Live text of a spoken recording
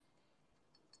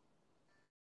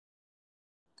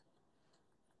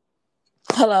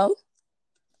Hello.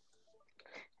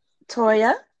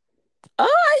 Toya. Oh,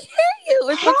 I hear you.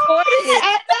 It's recorded.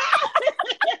 Hey,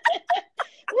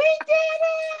 we did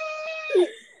it!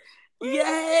 We did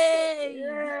Yay. it!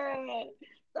 Yeah.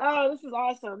 Oh, this is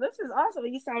awesome. This is awesome.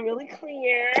 You sound really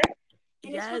clear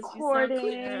and it's Yes, you sound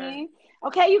clear. recording.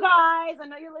 Okay, you guys, I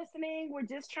know you're listening. We're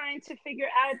just trying to figure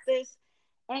out this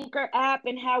Anchor app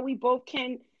and how we both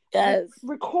can Yes.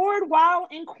 record while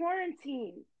in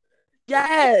quarantine.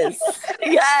 Yes.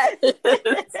 Yes.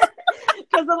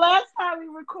 Because the last time we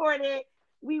recorded,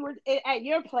 we were at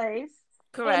your place,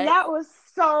 and Correct. that was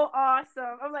so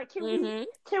awesome. I'm like, hmm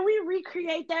can we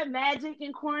recreate that magic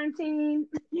in quarantine?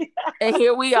 And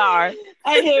here we are.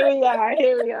 And here we are.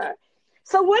 Here we are.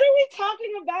 So, what are we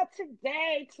talking about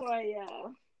today,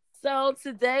 Toya? So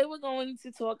today we're going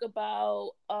to talk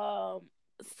about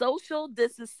social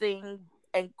distancing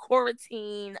and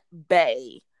quarantine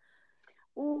bay.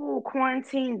 Ooh,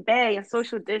 quarantine bay and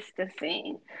social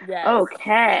distancing. Yes.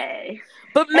 Okay.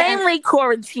 But And mainly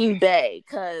quarantine bay,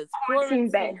 because quarantine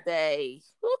bay. quarantine bay,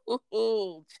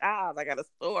 child, I got a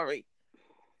story.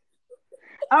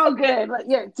 Oh, good. But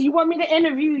yeah, do you want me to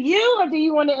interview you or do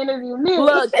you want to interview me?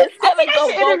 Look, it's I gonna think I go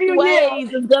should both interview you.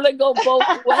 ways. It's gonna go both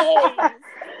ways.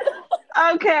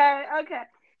 Okay, okay.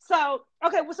 So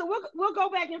we'll go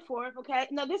back and forth. Okay.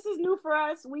 Now this is new for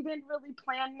us. We didn't really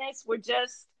plan this. We're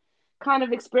just kind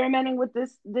of experimenting with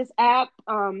this app.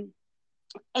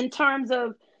 In terms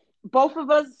of both of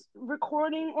us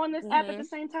recording on this app at the hmm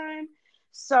same time.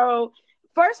 So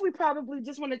first, we probably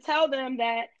just want to tell them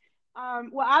that.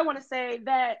 Well, I want to say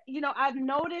that I've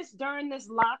noticed during this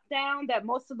lockdown that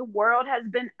most of the world has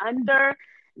been under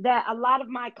that a lot of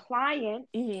my clients,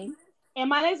 hmm and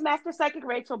my name is Master Psychic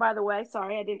Rachel, by the way.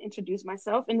 Sorry, I didn't introduce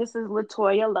myself. And this is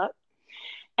Latoya Luck.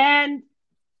 And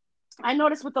I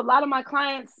noticed with a lot of my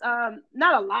clients,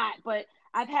 not a lot, but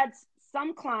I've had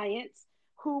some clients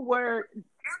who were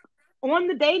on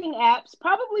the dating apps,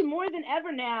 probably more than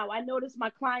ever now. I notice my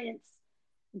clients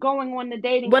going on the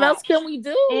dating What else apps. can we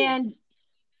do? And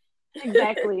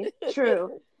exactly,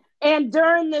 true. And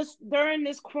during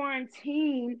this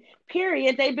quarantine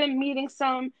period, they've been meeting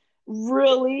some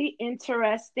really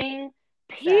interesting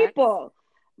Facts. people.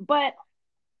 But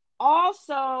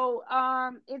also,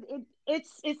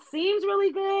 it seems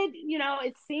really good.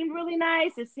 It seemed really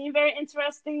nice. It seemed very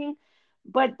interesting,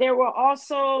 but there were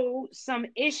also some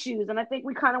issues, and I think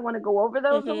we kind of want to go over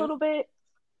those a hmm little bit.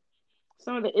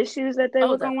 Some of the issues that they Oh,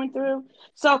 were going definitely. through.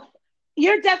 So,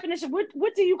 your definition,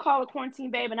 what do you call a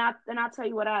quarantine babe? And I'll tell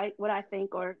you what I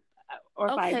think, or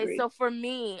if I Okay, agree. so for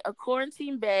me, a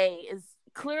quarantine bay is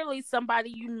clearly somebody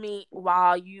you meet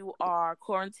while you are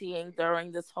quarantining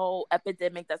during this whole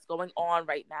epidemic that's going on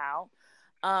right now.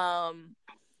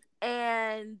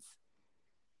 And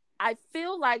I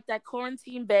feel like that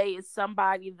quarantine bay is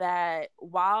somebody that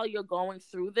while you're going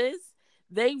through this,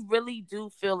 they really do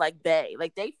feel like bay.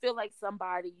 Like they feel like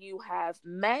somebody you have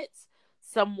met,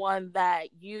 someone that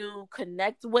you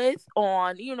connect with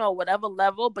on, whatever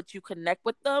level, but you connect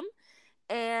with them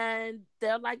and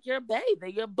they're like your bay, they're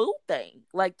your boo thing.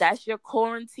 Like that's your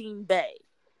quarantine bay.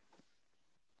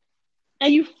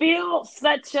 And you feel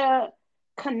such a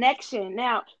connection.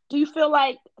 Now, do you feel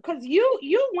like, because you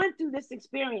went through this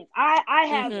experience? I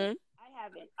haven't. Mm-hmm. I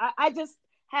haven't. I just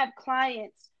have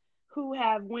clients who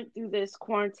have went through this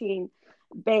quarantine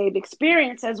babe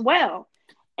experience as well.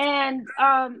 And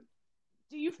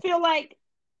do you feel like,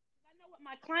 I know with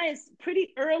my clients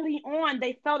pretty early on,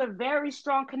 they felt a very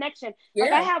strong connection.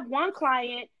 Like I Yeah. have one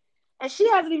client, and she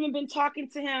hasn't even been talking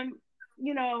to him,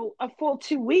 a full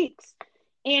 2 weeks,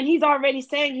 and he's already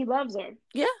saying he loves her.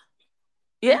 Yeah.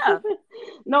 Yeah.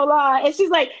 No lie. And she's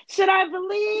like, should I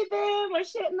believe him or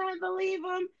shouldn't I believe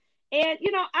him? And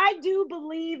I do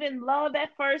believe in love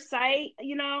at first sight,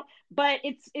 but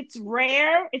it's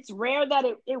rare. It's rare that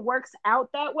it works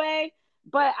out that way.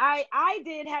 But I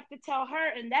did have to tell her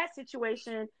in that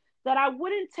situation that I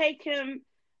wouldn't take him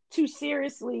too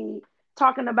seriously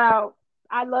talking about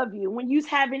I love you when you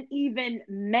haven't even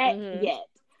met Mm-hmm. yet.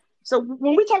 So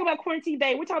when we talk about quarantine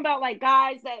day, we're talking about like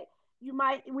guys that you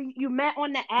met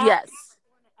on the Yes.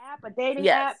 a dating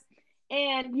app,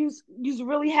 Yes. and you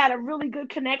really had a really good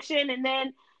connection, and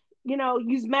then you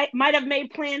might have made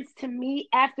plans to meet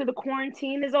after the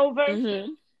quarantine is over.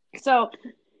 Mm-hmm. So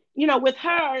with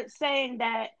her saying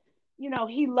that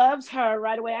he loves her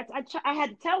right away, I had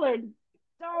to tell her,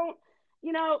 don't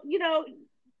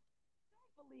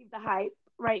believe the hype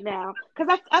right now,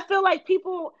 because I feel like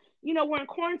people, we're in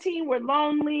quarantine, we're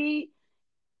lonely,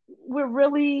 we're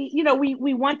really,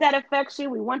 we want that affection,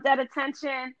 we want that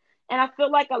attention, And I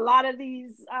feel like a lot of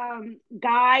these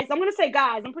guys, I'm gonna say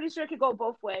guys, I'm pretty sure it could go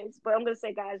both ways, but I'm gonna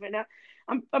say guys right now.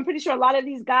 I'm pretty sure a lot of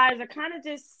these guys are kind of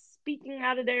just speaking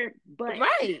out of their butt.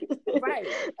 Right. Right.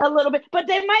 A little bit, but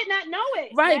they might not know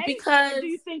it. Right, right? because or do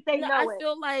you think they know I it?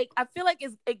 feel like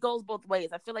it goes both ways.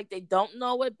 I feel like they don't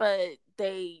know it, but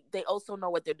they also know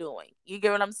what they're doing. You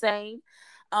get what I'm saying?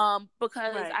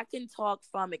 Because Right. I can talk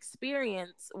from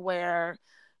experience where,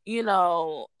 you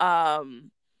know,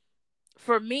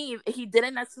 for me, he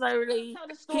didn't necessarily Tell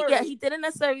the story. he didn't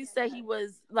necessarily say he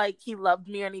was like he loved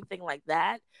me or anything like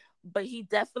that, but he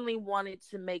definitely wanted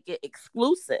to make it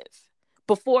exclusive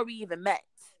before we even met.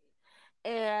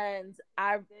 And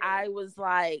I was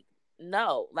like,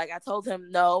 no, like I told him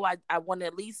no, I want to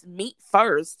at least meet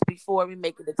first before we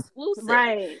make it exclusive.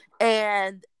 Right.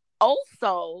 And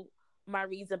also my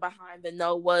reason behind the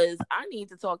no was I need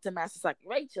to talk to Master Psychic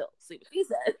Rachel, see what she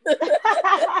said.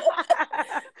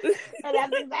 And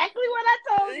that's exactly what I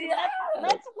told you. Yeah.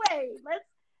 Let's wait.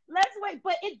 Let's wait.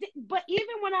 But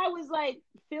even when I was like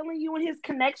feeling you and his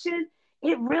connection,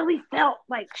 it really felt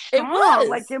like strong.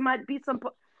 Like there might be some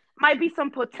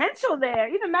potential there.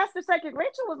 Even Master Psychic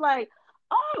Rachel was like,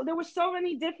 oh, there were so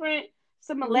many different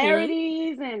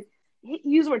similarities, and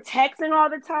you were texting all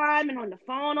the time and on the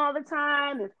phone all the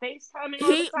time and FaceTiming all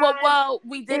the time. Well,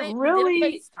 we didn't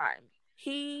FaceTime.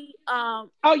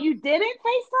 Oh, you didn't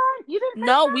FaceTime? You didn't FaceTime?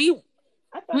 No,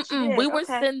 I thought you did. We were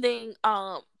sending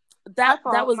that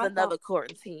was another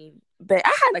quarantine. But I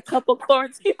had a couple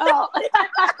quarantine. Oh.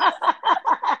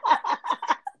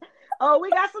 Oh, we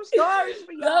got some stories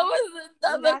for you. That was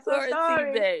another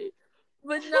quarantine day.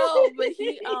 But no, but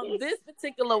he this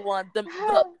particular one,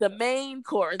 the main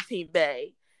quarantine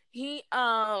bay, we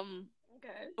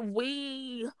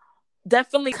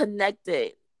definitely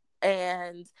connected.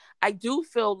 And I do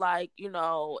feel like,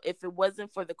 if it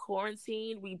wasn't for the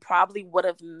quarantine, we probably would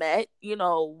have met,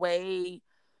 way,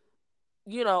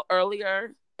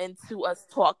 earlier into us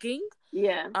talking.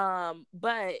 Yeah.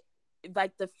 But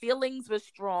like the feelings were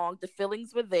strong, the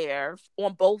feelings were there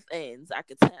on both ends, I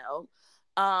could tell.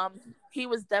 He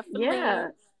was definitely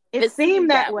it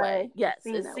seemed that way. Yes,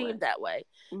 it seemed that way.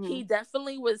 Mm-hmm. He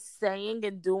definitely was saying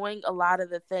and doing a lot of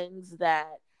the things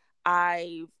that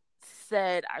I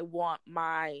said I want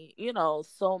my,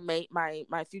 soulmate,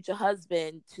 my future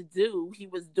husband to do. He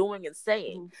was doing and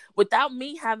saying without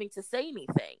me having to say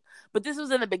anything. But this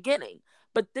was in the beginning.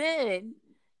 But then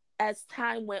as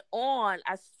time went on,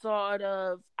 I sort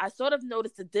of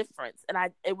noticed a difference,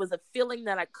 and it was a feeling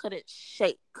that I couldn't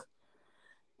shake.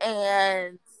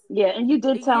 And and you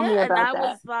did tell me about that. And I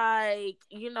was like,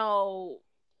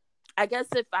 I guess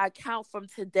if I count from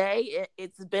today,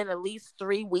 it's been at least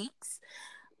 3 weeks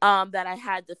that I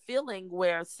had the feeling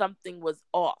where something was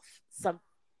off. Something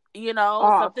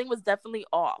was definitely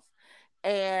off.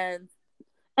 And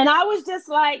I was just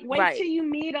like, wait till you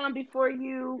meet him before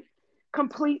you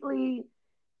completely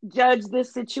judge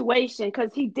this situation,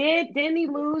 because didn't he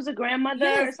lose a grandmother?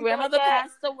 Yes, his grandmother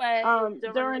passed away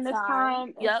during this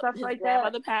time. Yep, stuff his like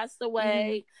grandmother that. passed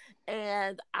away. Mm-hmm.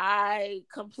 And I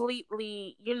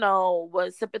completely,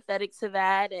 was sympathetic to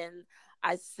that, and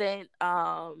I sent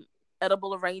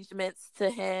edible arrangements to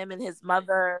him and his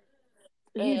mother.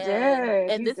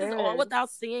 And this is all without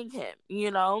seeing him,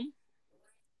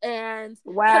 and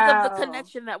because of the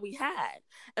connection that we had.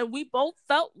 And we both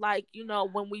felt like,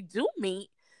 when we do meet,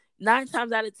 9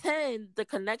 times out of 10, the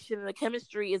connection and the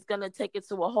chemistry is going to take it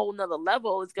to a whole nother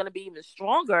level. It's going to be even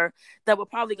stronger, that we're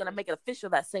probably going to make it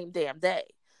official that same damn day.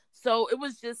 So it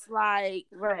was just like,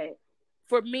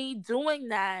 for me doing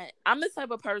that, I'm the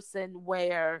type of person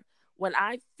where when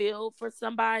I feel for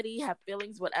somebody, have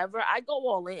feelings, whatever, I go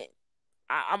all in.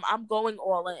 I'm going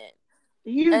all in.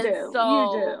 You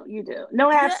do.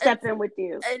 No half stepping with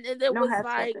you. And it was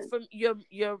like, from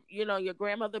your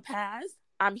grandmother passed,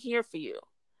 I'm here for you,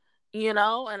 and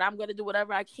I'm going to do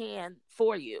whatever I can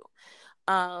for you.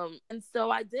 And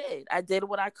so I did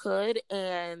what I could.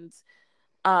 And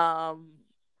how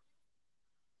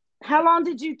long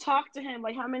did you talk to him?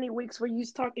 Like, how many weeks were you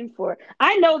talking for?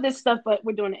 I know this stuff, but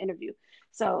we're doing an interview,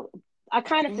 so I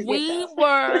kind of forget.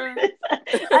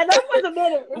 I know it was a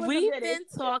minute. We've been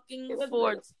talking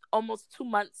for almost 2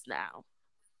 months now.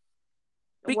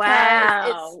 Because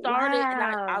it started,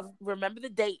 and I remember the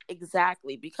date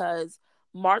exactly, because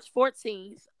March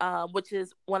 14th, which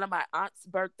is one of my aunt's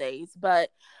birthdays,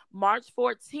 but March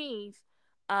 14th,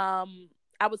 I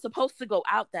was supposed to go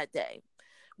out that day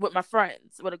with my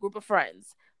friends, with a group of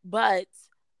friends, but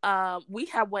we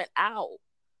had went out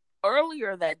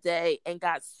earlier that day and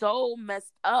got so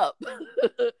messed up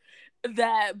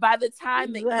that by the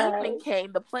time the evening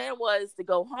came, the plan was to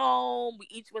go home. We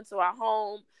each went to our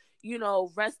home,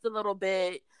 rest a little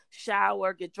bit,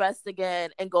 shower, get dressed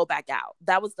again, and go back out.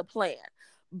 That was the plan.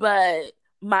 But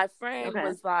my friend Okay.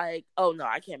 was like, "Oh no,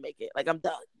 I can't make it. Like I'm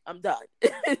done. I'm done."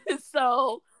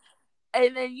 So,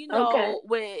 and then Okay.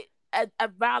 with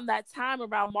around that time,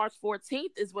 around March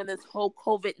 14th, is when this whole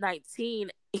COVID-19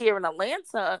 here in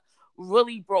Atlanta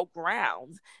really broke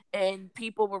ground, and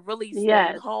people were really staying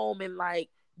Yes. home and like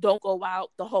don't go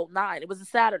out the whole nine. It was a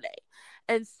Saturday,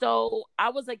 and so I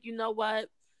was like, you know what?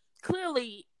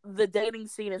 Clearly, the dating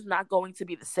scene is not going to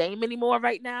be the same anymore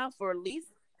right now. For at least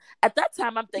at that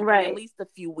time, I'm thinking at Right. least a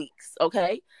few weeks.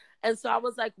 Okay, and so I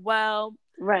was like, well,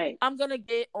 Right. I'm gonna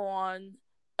get on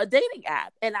a dating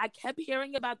app. And I kept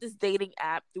hearing about this dating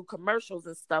app through commercials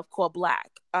and stuff called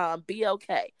Black,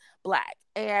 BLK, Black.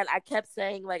 And I kept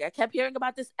saying, like, I kept hearing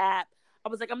about this app. I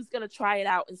was like, I'm just gonna try it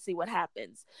out and see what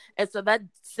happens. And so that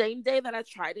same day that I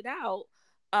tried it out,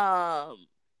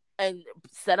 and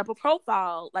set up a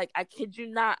profile, like I kid you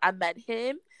not, I met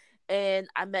him and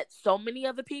I met so many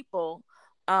other people.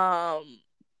 I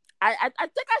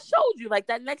think I showed you like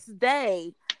that next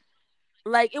day,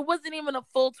 like it wasn't even a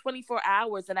full 24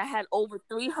 hours and I had over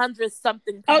 300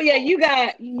 something Oh yeah, people.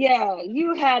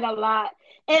 you had a lot.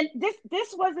 And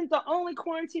this wasn't the only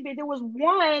quarantine, but there was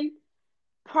one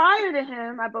prior to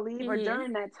him, I believe, or Hmm.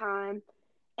 during that time.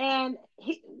 And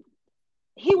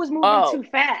he was moving too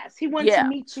Oh, fast. He wanted to yeah.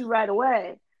 meet you right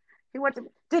away. He wanted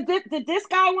to, did this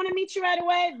guy want to meet you right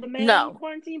away? The main No.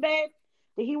 quarantine babe?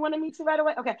 Did he want to meet you right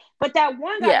away? Okay. But that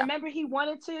one guy, Yeah. remember he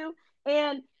wanted to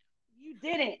and you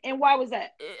didn't. And why was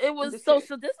that? It I'm was just curious.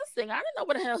 social distancing. I didn't know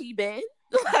where the hell he been.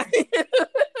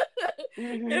 It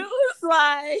Mm-hmm. was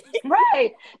like,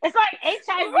 Right. It's like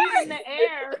HIV in right, the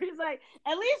air. It's like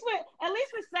at least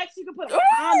with sex you can put a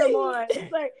condom on. right.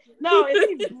 It's like no, if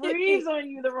he breathes on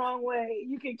you the wrong way,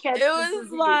 you can catch It this was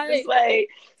disease. It's like, like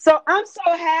so I'm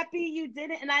so happy you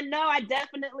did it, and I know I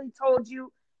definitely told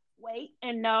you wait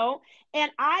and no,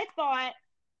 and I thought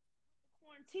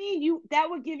quarantine you that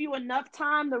would give you enough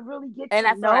time to really get and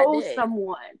to I thought I know did.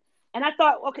 someone, and I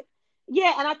thought okay,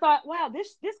 yeah, and I thought wow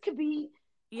this could be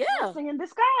Yeah. blessing in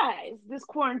disguise, this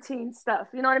quarantine stuff.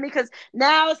 You know what I mean? Because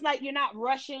now it's like you're not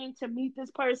rushing to meet this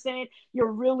person.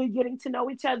 You're really getting to know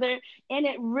each other. And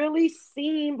it really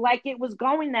seemed like it was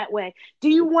going that way. Do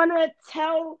you want to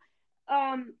tell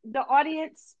the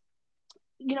audience,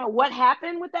 what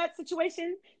happened with that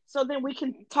situation? So then we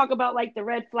can talk about like the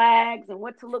red flags and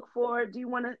what to look for. Do you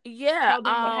want to Yeah. tell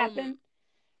them what happened?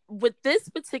 With this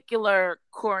particular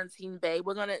quarantine bay,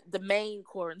 we're gonna the main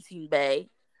quarantine bay.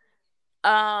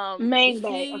 Main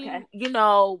bay. He,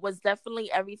 Okay. was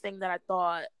definitely everything that I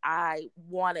thought I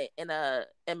wanted in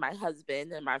my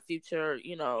husband and my future,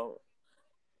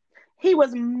 He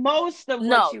was most of what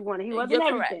No, you wanted. He wasn't you're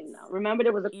correct. everything though. Remember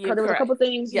there was a You're because there was a correct. couple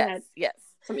things you Yes, had yes.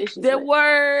 some issues There with.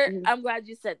 were, Mm-hmm. I'm glad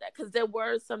you said that, because there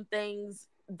were some things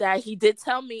that he did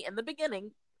tell me in the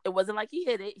beginning. It wasn't like he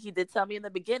hid it. He did tell me in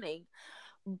the beginning.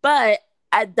 But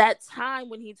at that time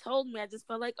when he told me, I just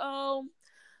felt like, oh,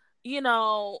 you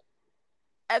know,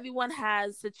 everyone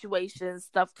has situations,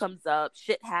 stuff comes up,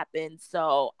 shit happens.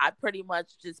 So I pretty much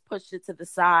just pushed it to the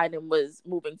side and was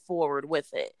moving forward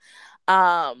with it.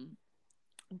 Um,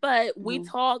 but we Mm-hmm.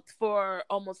 talked for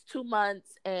almost 2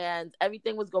 months and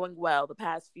everything was going well. The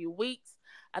past few weeks,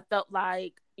 I felt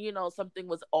like, something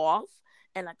was off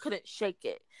and I couldn't shake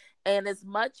it. And as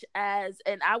much as,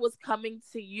 and I was coming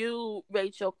to you,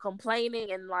 Rachel,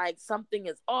 complaining and like something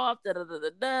is off, da da da da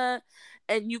da.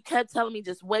 And you kept telling me,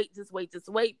 just wait, just wait, just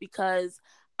wait, because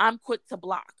I'm quick to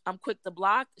block. I'm quick to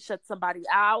block, shut somebody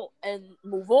out, and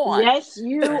move on. Yes,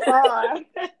 you are.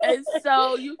 And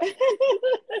so you,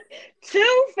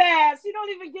 Too fast. You don't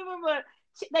even give him a.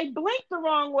 They blink the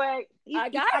wrong way. I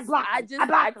blocked I them. just, I I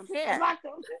blocked them. I can't. blocked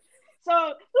them. So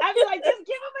I'd be like, just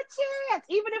give him a chance,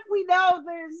 even if we know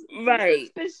there's some Right.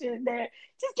 suspicion there.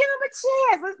 Just give him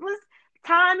a chance. Let's.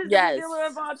 Time is the Yes. revealer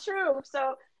of all truth.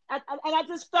 So, and I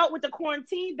just felt with the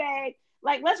quarantine bag,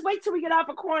 like let's wait till we get off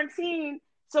of quarantine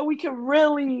so we can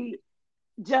really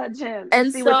judge him and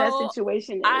And see what that so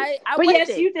situation is. I But yes,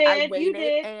 waited. you I did. You waited,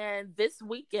 did. and this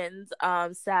weekend,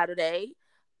 Saturday,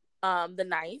 the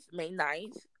 9th, May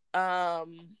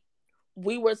 9th,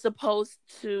 we were supposed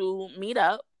to meet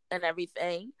up and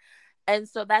everything. And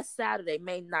so that's Saturday,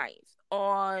 May 9th.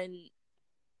 On,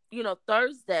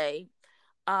 Thursday,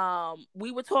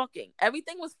 we were talking.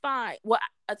 Everything was fine. Well,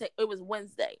 I think it was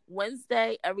Wednesday.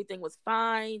 Wednesday, everything was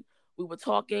fine. We were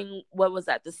talking, what was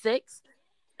that, the 6th?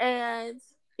 And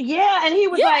Yeah, and he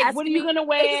was yeah, like, "What are asking you me gonna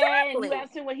wear?" And you exactly.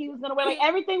 asked him what he was gonna wear. Like He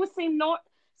everything was seemed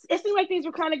it seemed like things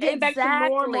were kind of getting back to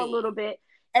normal a exactly. little bit.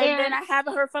 And then And I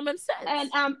haven't heard from him and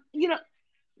since.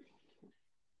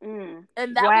 And that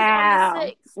was on the Wow.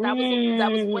 6th.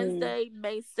 That was Wednesday,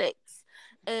 May 6th.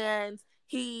 And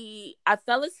I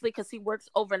fell asleep because he works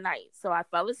overnight. So I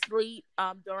fell asleep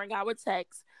during our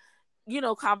text,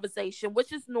 conversation,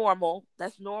 which is normal.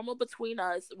 That's normal between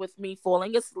us with me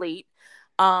falling asleep.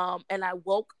 And I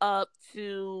woke up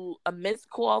to a missed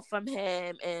call from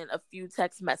him and a few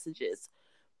text messages.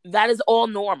 That is all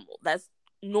normal. That's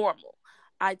normal.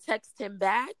 I text him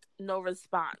back, no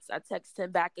response. I text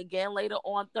him back again later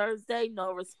on Thursday,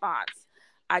 no response.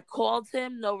 I called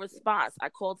him, no response. I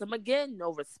called him again,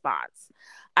 no response.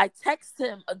 I text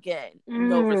him again,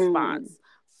 no response.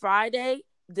 Friday,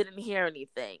 didn't hear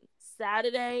anything.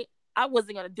 Saturday, I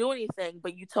wasn't going to do anything,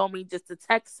 but you told me just to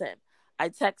text him. I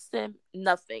text him,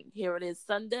 nothing. Here it is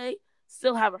Sunday,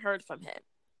 still haven't heard from him.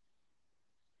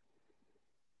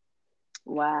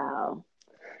 Wow.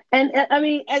 And I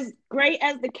mean, as great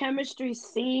as the chemistry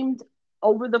seemed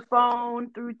over the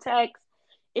phone, through text,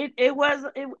 it was,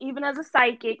 even as a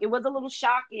psychic, it was a little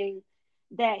shocking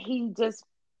that he just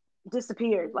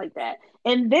disappeared like that.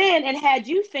 And then it had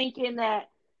you thinking that,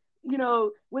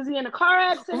 was he in a car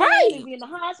accident? Right. Is he in the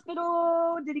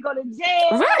hospital? Did he go to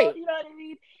jail? Right. You know what I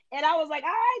mean? And I was like,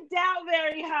 I doubt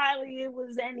very highly it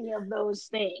was any of those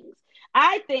things.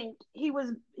 I think he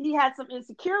had some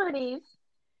insecurities.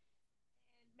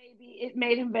 Maybe it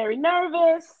made him very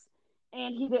nervous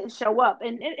and he didn't show up.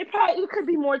 And it could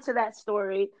be more to that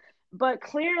story. But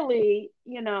clearly,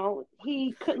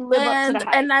 he couldn't live up to the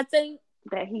hype. And I think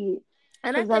that he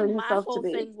and I think my whole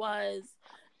thing was,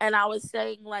 and I was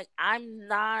saying, like, I'm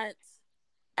not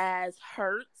as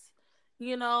hurt,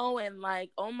 and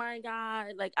like, oh my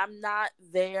God, like, I'm not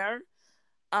there.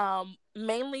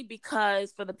 Mainly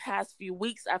because for the past few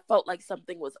weeks, I felt like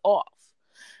something was off.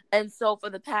 And so for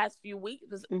the past few weeks,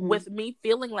 with me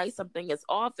feeling like something is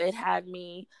off, it had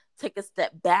me take a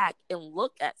step back and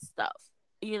look at stuff,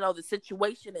 the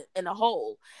situation in a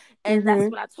whole. And that's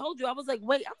what I told you. I was like,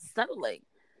 wait, I'm settling.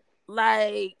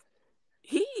 Like,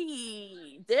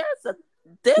 there's a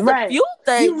few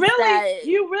things that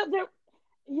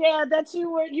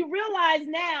you realize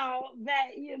now that,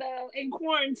 in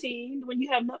quarantine, when you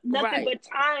have nothing but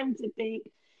time to think,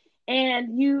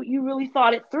 and you really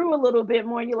thought it through a little bit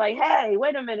more, and you're like, hey,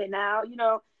 wait a minute now,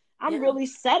 I'm really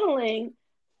settling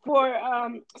for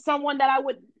someone that I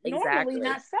would normally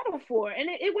not settle for. And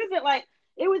it wasn't like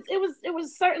it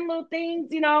was certain little things,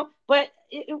 but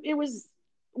it was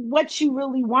what you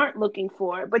really weren't looking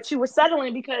for, but you were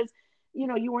settling because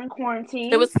you were in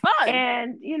quarantine. It was fun.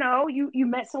 And you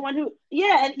met someone and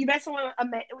you met someone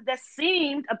that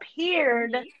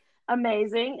appeared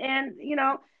amazing. And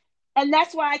and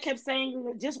that's why I kept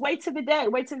saying, just wait till the day,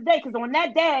 because on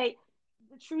that day,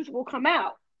 the truth will come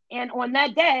out. And on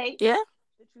that day, the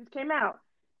truth came out.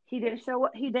 He didn't show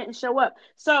up.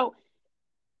 So,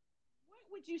 what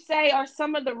would you say are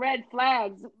some of the red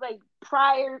flags, like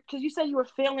prior? Because you said you were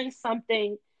feeling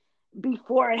something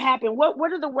before it happened. What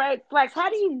are the red flags? How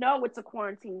do you know it's a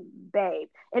quarantine babe?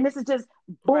 And this is just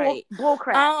bull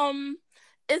crap.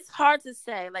 It's hard to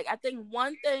say. Like, I think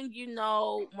one thing,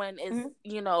 when it's,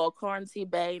 a quarantine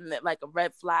babe, like a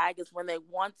red flag, is when they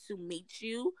want to meet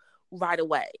you right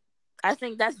away. I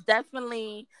think that's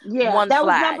definitely one that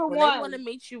flag. Was number when one. They want to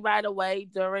meet you right away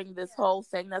during this whole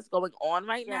thing that's going on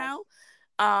right now.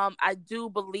 I do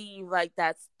believe like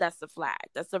that's a flag.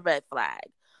 That's a red flag.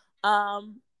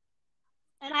 And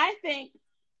I think,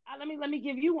 let me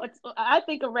give you what I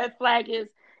think a red flag is.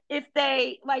 If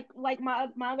they like my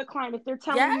other client, if they're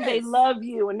telling you they love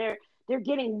you and they're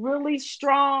getting really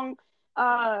strong,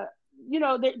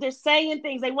 they're saying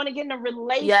things, they want to get in a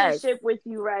relationship with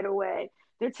you right away.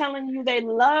 They're telling you they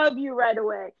love you right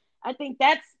away. I think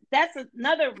that's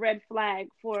another red flag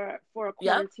for a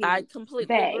quarantine. I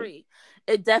completely agree.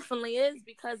 It definitely is,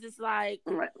 because it's like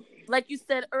you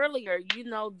said earlier,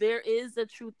 there is a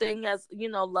true thing as,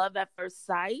 love at first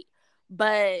sight.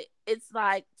 But it's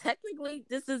like, technically,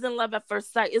 this isn't love at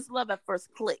first sight. It's love at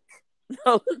first click.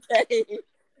 Okay?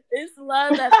 It's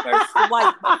love at first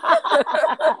swipe.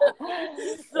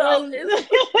 So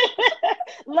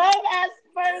love at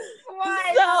first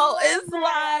swipe. So it's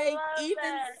like,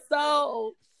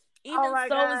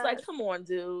 it's like, come on,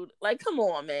 dude. Like, come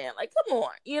on, man. Like, come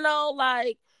on.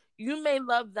 Like, you may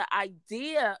love the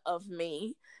idea of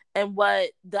me and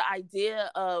the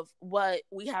idea of what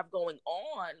we have going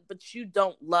on, but you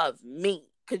don't love me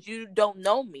because you don't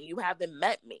know me. You haven't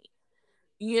met me,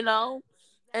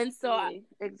 And so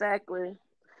exactly.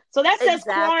 So that's just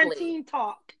quarantine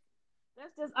talk.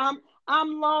 That's just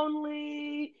I'm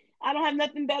lonely. I don't have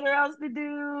nothing better else to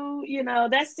do.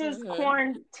 That's just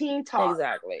quarantine talk.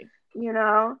 Exactly.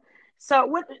 So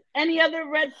what, any other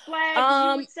red flags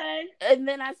you Um, would say? and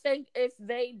then I think if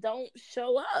they don't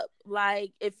show up,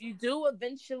 like if you do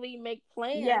eventually make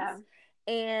plans Yeah.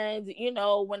 and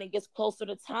when it gets closer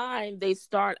to time they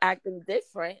start acting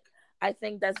different, I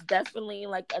think that's definitely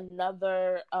like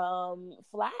another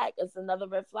flag. It's another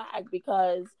red flag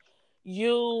because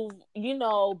you've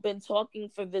been talking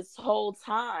for this whole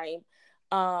time,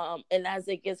 and as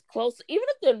it gets closer, even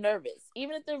if they're nervous,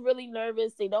 even if they're really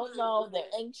nervous, they don't know, they're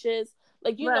anxious,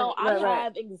 like Right, I right, right.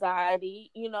 have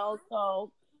anxiety,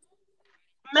 so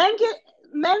Men get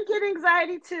men get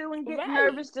anxiety too and get right.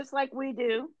 nervous just like we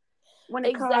do when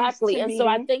it comes Exactly. to And so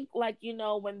I meeting. think like,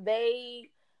 when they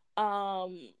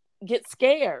um get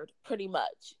scared pretty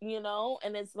much,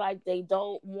 and it's like they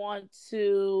don't want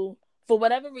to, for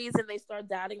whatever reason they start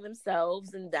doubting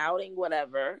themselves and doubting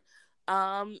whatever.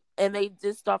 And they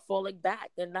just start falling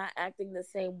back. They're not acting the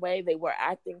same way they were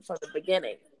acting from the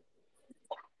beginning.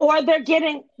 Or they're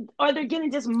getting or they're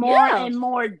getting just more Yeah. and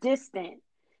more distant.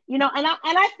 And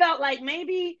I felt like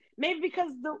maybe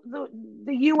because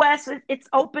the US, it's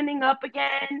opening up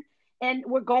again and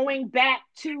we're going back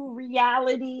to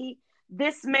reality.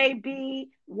 This may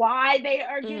be why they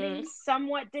are Hmm. getting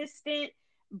somewhat distant,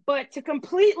 but to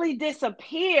completely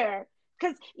disappear,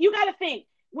 because you got to think,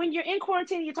 when you're in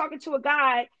quarantine, you're talking to a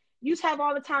guy, you have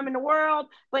all the time in the world,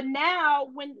 but now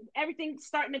when everything's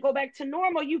starting to go back to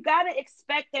normal, you got to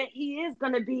expect that he is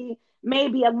going to be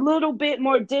maybe a little bit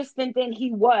more distant than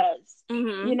he was. You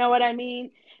Hmm. know what I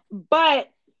mean?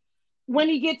 But when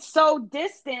he gets so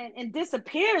distant and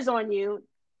disappears on you,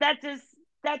 that just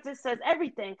that just says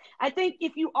everything. I think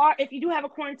if you do have a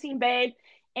quarantine babe,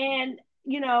 and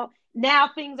now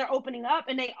things are opening up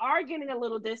and they are getting a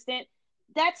little distant,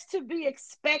 that's to be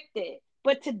expected.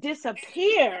 But to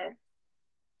disappear,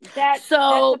 that's a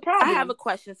So I have a problem.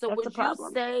 question. So That's a would you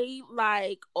problem. say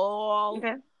like all,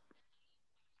 Okay.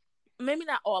 maybe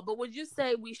not all, but would you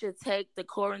say we should take the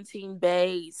quarantine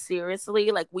bay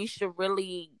seriously? Like we should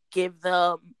really give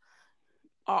them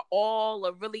our all,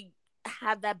 or really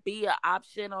have that be an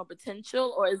option or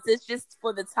potential, or is this just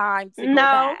for the time to go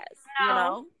No, past?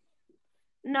 no,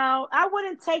 no. I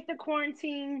wouldn't take the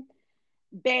quarantine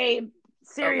babe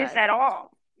serious Okay. at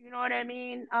all. You know what I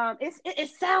mean? It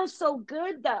sounds so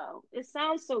good though. It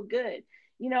sounds so good.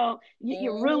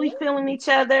 You're really Hmm. feeling each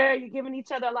other. You're giving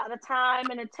each other a lot of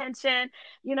time and attention.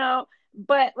 You know,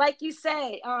 but like you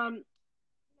say,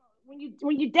 when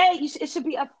you date, it should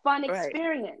be a fun Right.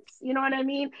 experience. You know what I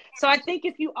mean? So I think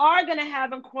if you are gonna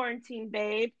have a quarantine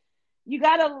babe, you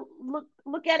gotta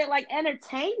look at it like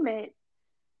entertainment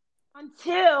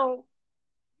until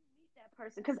that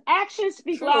person, because actions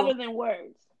speak True. louder than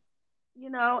words.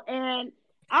 And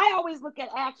I always look at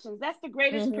actions. That's the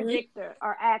greatest Hmm. predictor,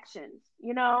 are actions.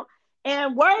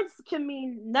 And words can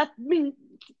mean nothing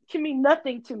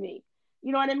to me.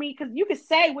 You know what I mean? Because you can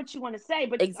say what you want to say,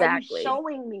 but are you Exactly.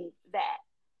 showing me that?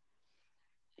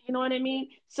 You know what I mean?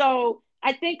 So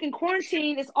I think in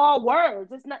quarantine, it's all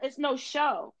words. It's no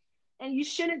show, and you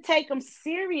shouldn't take them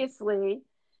seriously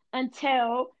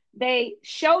until they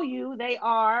show you they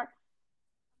are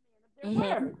their Hmm.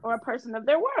 word, or a person of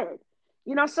their word.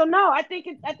 So no, I think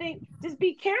just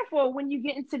be careful when you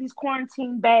get into these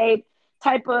quarantine babe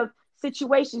type of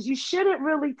situations. You shouldn't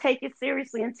really take it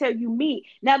seriously until you meet.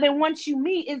 Now then, once you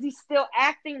meet, is he still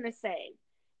acting the same?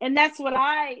 And that's what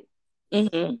I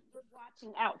Hmm. was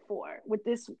watching out for with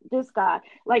this guy.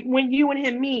 Like, when you and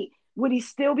him meet, would he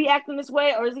still be acting this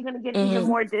way, or is he going to get even Hmm.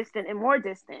 more distant and more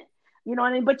distant? You know what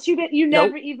I mean? But you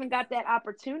never Nope. even got that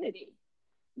opportunity.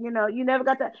 You never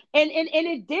got that. And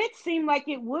it did seem like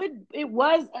it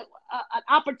was an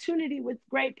opportunity with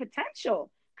great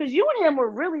potential, because you and him were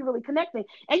really, really connecting.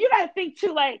 And you got to think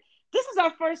too, like, this is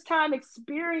our first time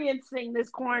experiencing this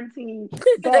quarantine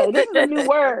bay. This is a new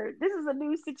word. This is a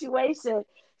new situation.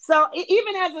 So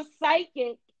even as a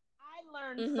psychic, I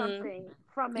learned Hmm. something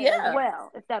from it as Yeah.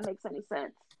 well, if that makes any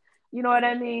sense. You know what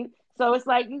I mean? So it's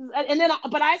like, and then,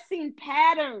 but I seen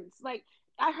patterns. Like,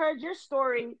 I heard your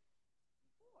story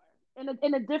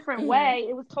in a different Hmm. way.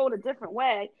 It was told a different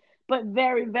way, but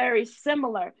very, very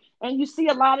similar. And you see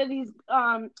a lot of these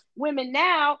women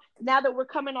now that we're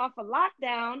coming off a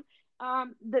lockdown,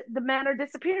 the men are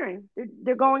disappearing.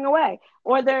 They're going away,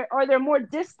 or they're more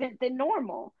distant than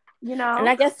normal. You And know,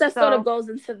 I guess that sort of so goes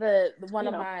into the one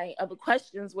you of know. my other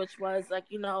questions, which was like,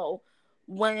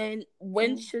 when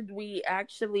Mm. should we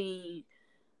actually,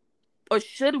 or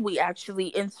should we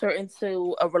actually enter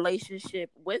into a relationship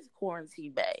with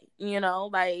Quarantine Bay?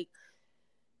 Like,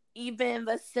 even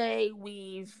let's say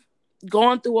we've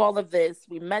gone through all of this,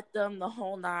 we met them the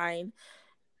whole nine,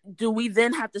 do we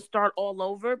then have to start all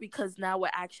over because now we're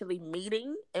actually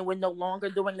meeting and we're no longer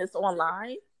doing this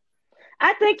online?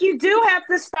 I think you do have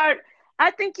to start.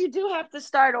 I think you do have to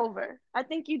start over. I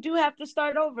think you do have to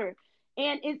start over,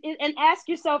 and ask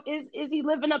yourself: is he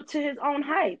living up to his own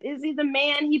hype? Is he the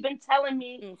man he been telling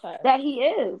me Okay. that he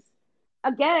is?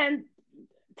 Again,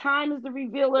 time is the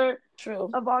revealer True.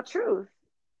 of all truth.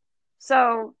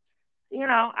 So,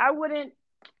 I wouldn't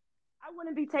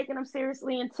be taking him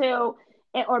seriously until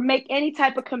or make any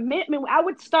type of commitment. I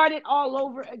would start it all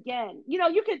over again.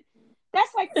 You could.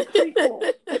 That's like the prequel.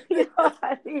 You know what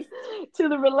I mean? To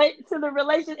the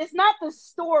relation. It's not the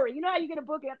story. You know how you get a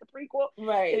book at the prequel,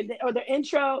 Right. or the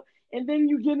intro, and then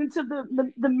you get into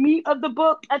the meat of the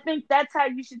book. I think that's how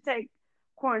you should take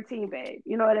Quarantine Babe.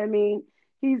 You know what I mean?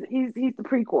 He's the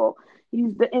prequel.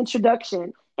 He's the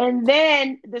introduction, and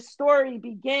then the story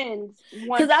begins Because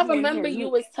once I you and remember him you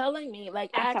meet. was telling me,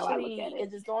 like, That's how I look actually, at it.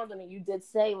 it just dawned on me. You did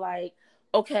say, like,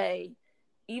 okay,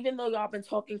 even though y'all been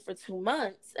talking for 2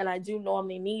 months, and I do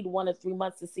normally need 1 to 3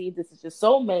 months to see if this is your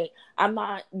soulmate,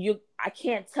 I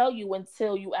can't tell you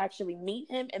until you actually meet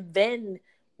him, and then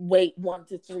wait 1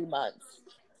 to 3 months.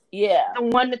 Yeah. The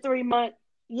 1 to 3 month.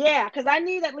 Yeah, because I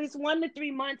need at least 1 to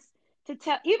 3 months to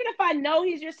tell. Even if I know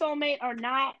he's your soulmate or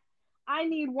not, I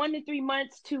need 1 to 3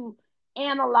 months to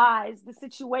analyze the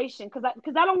situation. Because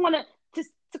I don't want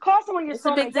to call someone your It's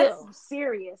a big soulmate. That's deal.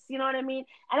 serious. You know what I mean?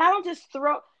 And I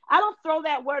don't throw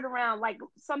that word around like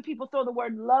some people throw the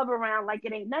word love around like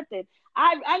it ain't nothing.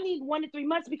 I need 1 to 3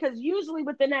 months because usually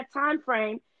within that time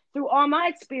frame, through all my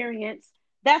experience,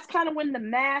 that's kind of when the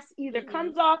mask either Hmm.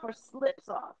 comes off or slips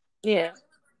off. Yeah.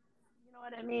 You know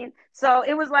what I mean? So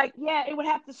it was like, yeah, it would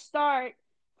have to start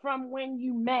from when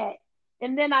you met.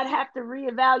 And then I'd have to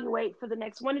reevaluate for the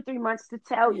next 1 to 3 months to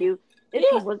tell you if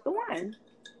he Yeah. was the one.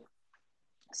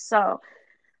 So,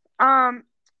 um,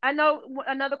 I know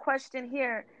another question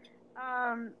here.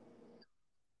 Um,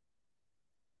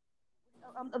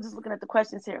 I'm just looking at the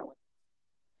questions here.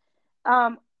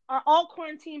 Um, are all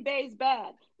quarantine babes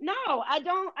bad? No, I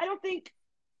don't think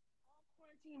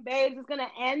quarantine babes is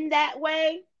gonna end that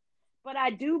way. But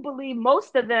I do believe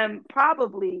most of them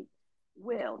probably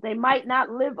will. They might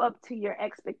not live up to your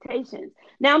expectations.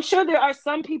 Now, I'm sure there are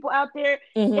some people out there.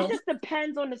 It Hmm. just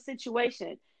depends on the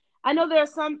situation. I know there are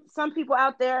some people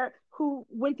out there who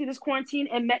went through this quarantine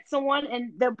and met someone,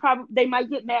 and they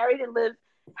might get married and live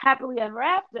happily ever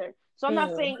after. So I'm not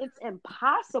Hmm. saying it's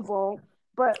impossible,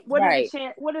 but Right.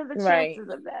 what are the Right. chances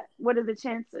of that? What are the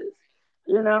chances?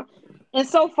 You know, and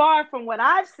so far from what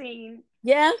I've seen,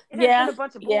 Yeah. it has been Yeah. a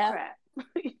bunch of Yeah. bullcrap.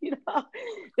 you know,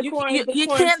 the You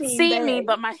can't quarantine see me, bag,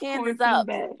 but my hand is quarantine up,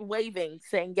 bag. waving,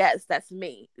 saying yes, that's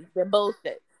me. They're both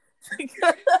it.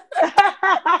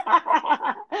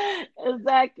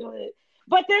 Exactly.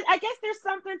 But I guess there's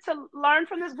something to learn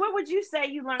from this. What would you say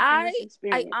you learned from I this I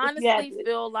experience, if you had honestly to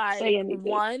feel say like, anything?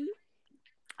 one,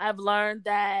 I've learned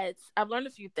a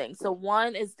few things. So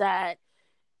one is that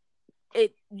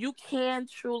you can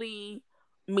truly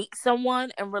meet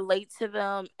someone and relate to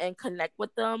them and connect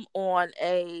with them on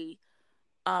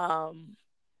um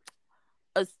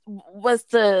what's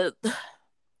the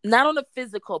not on a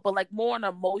physical, but like more on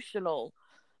an emotional,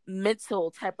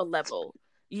 mental type of level,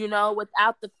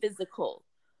 without the physical.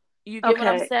 You get what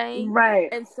I'm Okay. saying? Right.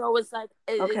 And so it's like,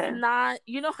 it's Okay. not,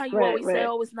 how you Right. always say, Right.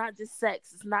 oh, it's not just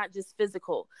sex, it's not just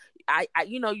physical.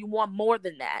 You want more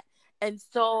than that. And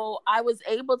so I was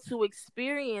able to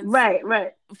experience Right.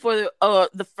 Right. for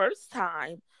the first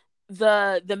time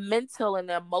the mental and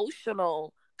the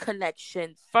emotional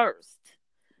connection first.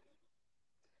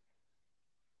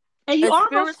 And you And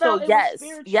almost spiritual, felt it was yes,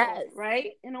 spiritual, yes.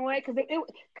 right? In a way, because It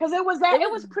it was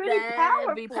was pretty very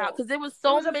powerful powerful. because there was It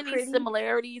so was a many pretty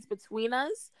similarities between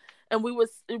us, and we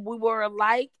were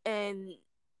alike, and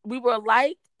we were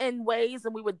alike in ways,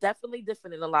 and we were definitely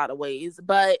different in a lot of ways,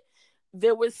 but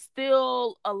there was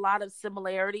still a lot of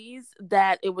similarities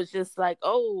that it was just like,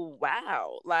 oh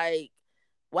wow, like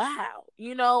wow,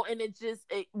 and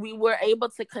we were able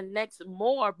to connect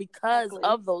more because exactly.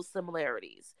 of those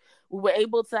similarities. We were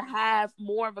able to have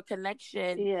more of a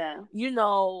connection, Yeah.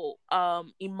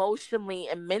 emotionally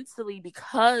and mentally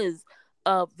because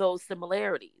of those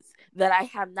similarities that I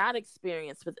have not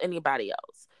experienced with anybody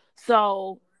else.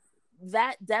 So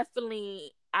that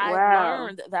definitely, I Wow.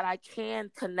 learned that I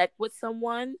can connect with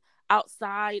someone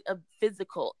outside of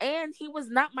physical, and he was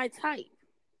not my type.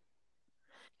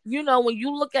 When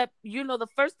you look at, the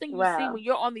first thing you see Wow. when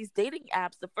you're on these dating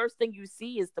apps, the first thing you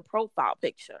see is the profile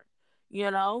picture.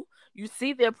 You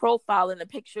see their profile and the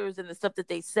pictures and the stuff that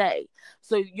they say.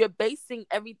 So you're basing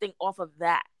everything off of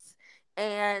that.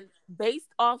 And based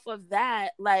off of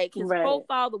that, like his Right.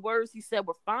 profile, the words he said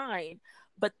were fine,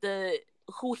 but the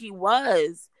who he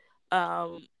was,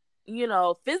 um,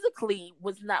 physically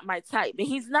was not my type. And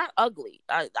he's not ugly.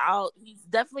 He's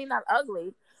definitely not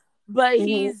ugly, but Hmm.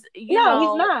 he's, No,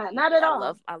 he's not. Not at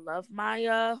all. I love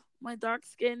my dark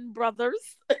skinned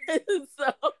brothers.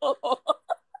 So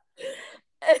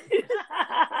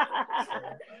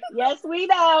Yes, we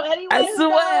know. Anyone I who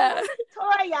knows swear.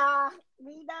 Toya,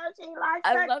 we know she likes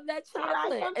I her. love that She likes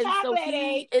chocolate. some And so chocolate.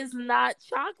 he Eh? is not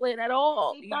chocolate at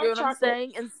all. She You get dark what I'm chocolate.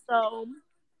 saying? And so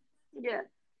Yeah.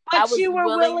 I But was you were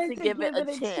willing willing to to give it give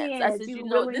a it a chance. I chance. said, You were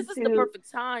this willing is the to.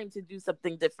 perfect time to do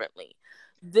something differently.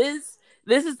 This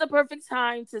is the perfect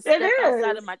time to It step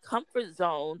outside of is. my comfort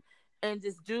zone and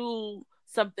just do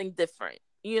something different.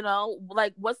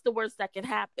 Like what's the worst that can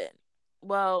happen?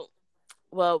 Well,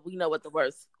 we know what the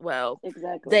worst. Well,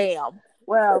 Exactly. damn.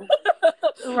 Well,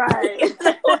 right. You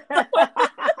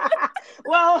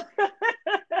Well,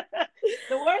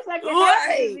 the worst that can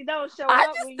happen is Right. you don't show I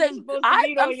up just when you're think supposed to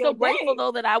meet I'm on so your grateful day.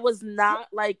 though that I was not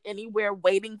like anywhere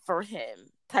waiting for him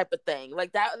type of thing.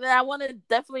 Like that I want to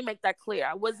definitely make that clear.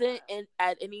 I wasn't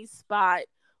at any spot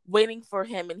waiting for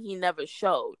him and he never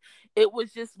showed. It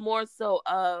was just more so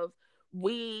of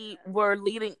we were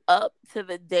leading up to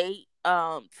the date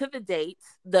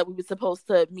that we were supposed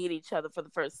to meet each other for the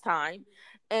first time,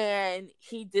 and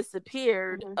he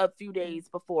disappeared Mhm. a few days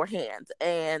beforehand,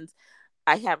 and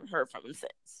I haven't heard from him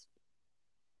since.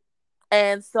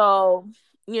 And so,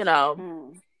 you know,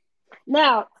 Mm.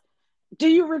 Now, do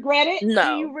you regret it? Do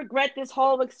you no, regret this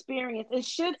whole experience? And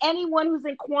should anyone who's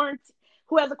in quarantine,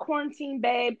 who has a quarantine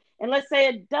babe, and let's say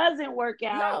it doesn't work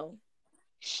out, no.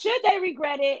 should they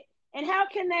regret it? And how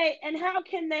can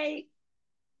they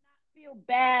feel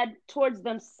bad towards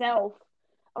themselves?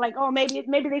 Like, oh, maybe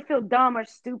they feel dumb or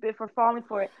stupid for falling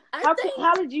for it. I How think,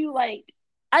 did you like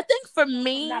I think for go from not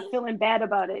me, feeling bad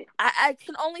about it? I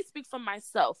can only speak for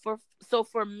myself.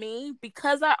 For me,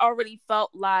 because I already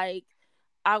felt like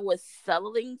I was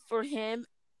settling for him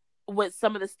with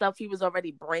some of the stuff he was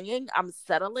already bringing. I'm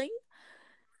settling.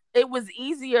 It was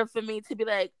easier for me to be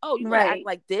like, "Oh, you gonna act Right.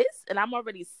 like this?" And I'm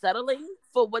already settling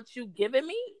for what you giving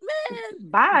me, man.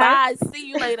 Bye. Bye. See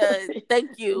you later.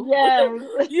 Thank you. Yes.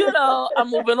 I'm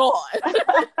moving on.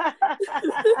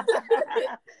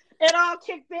 It all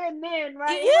kicked in then,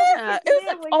 right? It wasn't Yeah, it kicking was in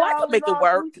like, when oh, I y'all can was make it all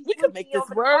work. smoochy We can make smoochy this over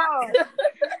the work. phone.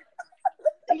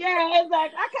 Yeah, it's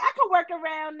like I could work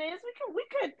around this. We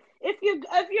could if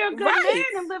you're a good Right.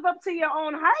 man and live up to your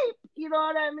own hype, you know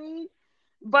what I mean?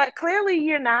 But clearly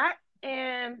you're not,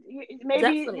 and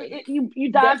maybe Definitely.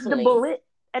 you dodged the Definitely. bullet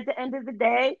at the end of the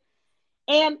day.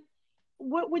 And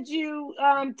what would you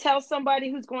tell somebody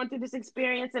who's going through this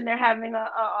experience and they're having a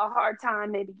hard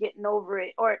time maybe getting over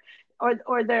it, or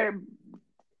they're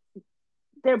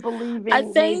I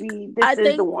believing think maybe I this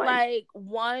is the think one? like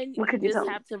one, What you could you just tell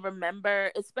them? have to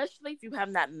remember, especially if you have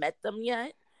not met them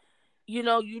yet,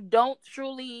 you don't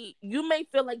truly, you may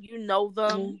feel like you know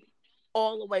them Mm-hmm.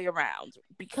 all the way around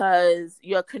because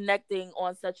you're connecting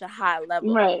on such a high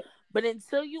level. Right. But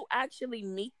until you actually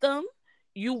meet them,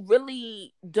 you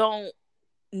really don't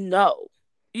know.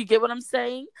 You get what I'm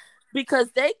saying? Because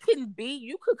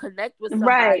you could connect with Right.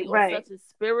 somebody on Right. such a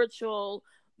spiritual,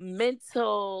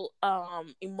 mental,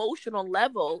 emotional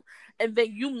level, and then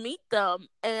you meet them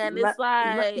and it's like,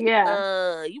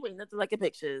 Yeah. you ain't nothing like your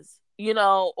pictures,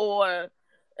 or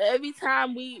every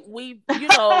time we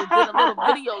did a little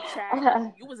video chat,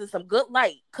 you was in some good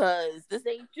light because this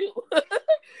ain't you.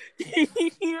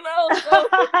 So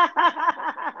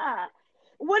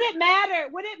Would it matter?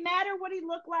 Would it matter what he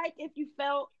looked like if you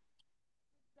felt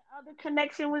the other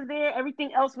connection was there,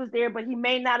 everything else was there, but he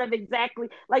may not have exactly,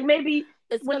 like, maybe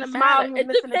it's when he gonna matter. smiled, he was It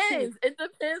missing a tooth. depends. It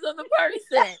depends on the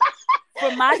person. For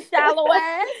my shallow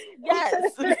ass,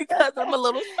 yes, because I'm a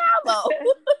little shallow.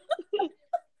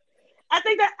 I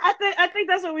think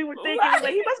that's what we were thinking. We're Right.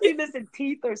 like, he must be missing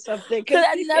teeth or something Because because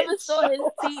I he never didn't saw his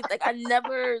show teeth. Like, I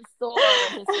never saw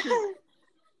his teeth. up.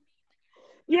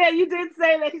 Yeah, you did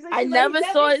say that. He said I he never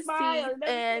never saw his teeth, smiled,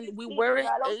 never showed and his we teeth. You know, weren't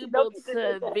I don't see no able pictures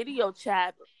like to that. video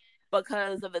chat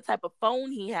because of the type of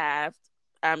phone he has.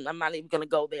 I'm not even gonna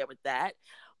go there with that,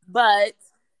 but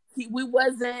we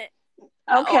wasn't.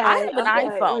 Oh, I Okay, have an okay.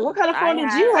 Wait, what iPhone. kind of I phone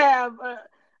did you have. have?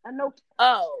 A no,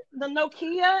 Oh, the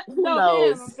Nokia? who No,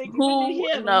 knows? him. I'm thinking, what did he Who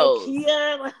have? A knows?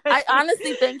 Nokia? I Like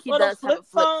honestly think he one of those does have flip a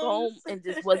flip phone phones? and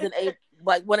just wasn't able,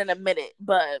 like, wouldn't admit it.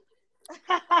 But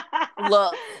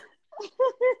look,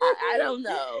 I don't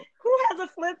know. Who has a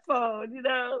flip phone?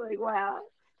 Like, wow.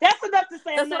 That's enough to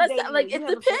say I'm That's what not I said. dating you. Like, You it have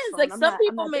a flip depends. phone. Like, some I'm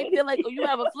people not may dating. feel like, oh, you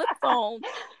have a flip phone.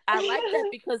 I like that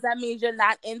because that means you're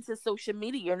not into social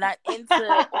media. You're not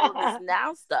into all of this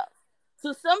now stuff.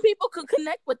 So some people could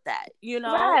connect with that,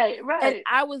 Right, and right,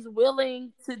 I was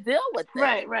willing to deal with it.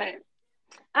 right, right.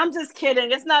 I'm just kidding.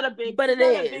 But It's it not a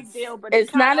big is. deal, but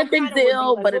It's not a I'm big kind of would be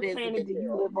deal, like, but it what is a planet big do you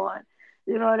deal. live on?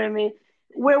 You know what I mean?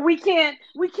 Where we can't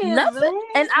Nothing. Zoom,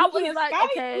 And I we was can't like, Skype, we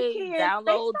okay, can't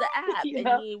download the FaceTime, app. you And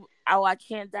know? I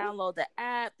can't download the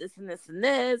app, this and this and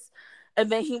this. And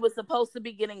then he was supposed to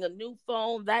be getting a new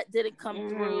phone. That didn't come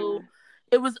through. Mm.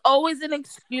 It was always an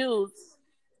excuse.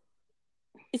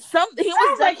 He was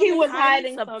Sounds like he definitely was hiding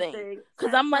hiding something. something.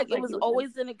 Because I'm like, Sounds it like was he was hiding.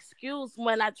 always an excuse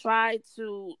when I tried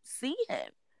to see him.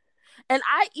 And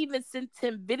I even sent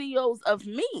him videos of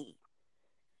me.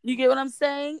 You get what I'm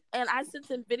saying? And I sent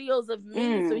him videos of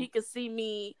me so he could see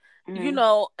me, Mm.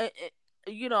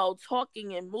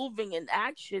 talking and moving in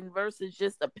action versus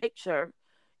just a picture,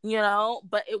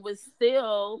 but it was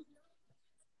still.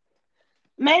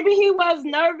 Maybe he was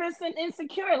nervous and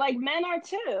insecure, like men are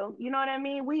too. You know what I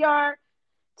mean? We are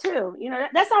too. You know,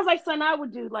 that sounds like something I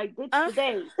would do, like ditch the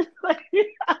date. Like,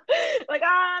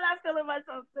 I'm not feeling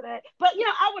myself today. But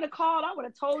I would have called, I would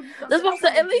have told you That's something. what I I'm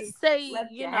saying. At wouldn't have least just say,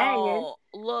 left you hanging.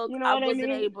 look, You know I what I wasn't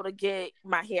mean? able to get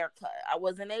my hair cut. I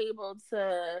wasn't able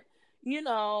to,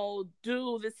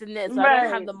 do this and this. I don't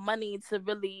have Right. the money to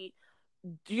really,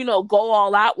 go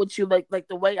all out with you like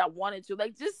the way I wanted to.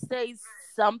 Like, just say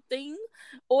something,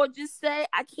 or just say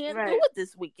I can't do Right. it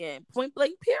this weekend. Point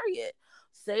blank. Period.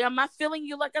 Say I'm not feeling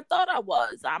you like I thought I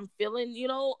was. I'm feeling,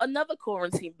 another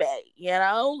quarantine bae.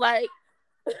 Like.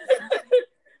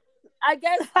 I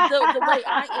guess the way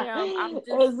I am, I'm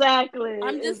just Exactly.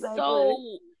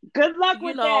 so, Good luck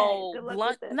with that. Good luck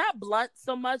blunt, with that. not blunt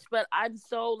so much, but I'm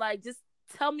so like, just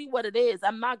tell me what it is.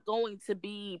 I'm not going to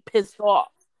be pissed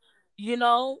off, you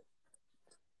know?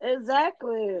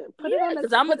 Exactly. Yeah,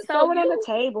 because I'm gonna tell throw it on the you.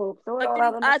 table. Throw it Like, all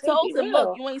out on the I table. told Be him,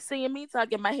 look, real. you ain't seeing me till I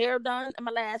get my hair done and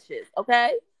my lashes,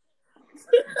 okay?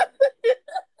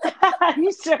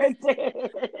 You sure did.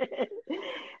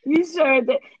 You sure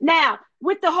did. Now,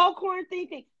 with the whole quarantine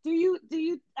thing, do you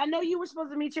I know you were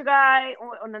supposed to meet your guy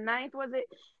on the 9th, was it?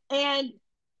 And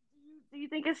do you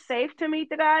think it's safe to meet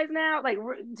the guys now? Like,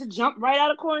 to jump right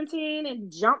out of quarantine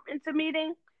and jump into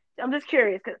meeting? I'm just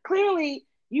curious because clearly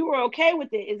you were okay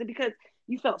with it. Is it because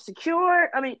you felt secure?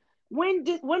 I mean, when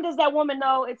does that woman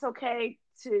know it's okay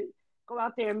to go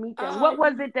out there and meet them? What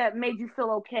was Um, it that made you feel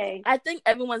okay I think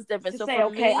everyone's different. to So say, for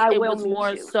okay, me, I it will was meet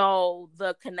more you? so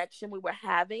the connection we were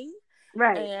having,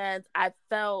 Right. and I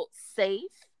felt safe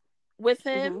with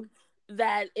him, Mm-hmm.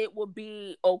 that it would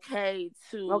be okay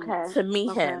to Okay. meet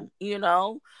Okay. him.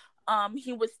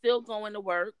 He was still going to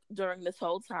work during this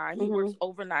whole time. He Mm-hmm. works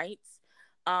overnights.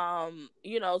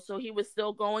 So he was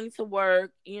still going to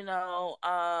work. It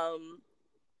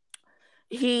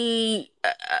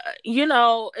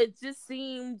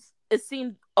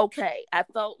seemed okay. I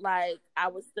felt like I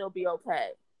would still be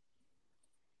okay.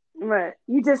 Right.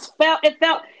 You just felt,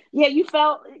 yeah, you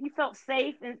felt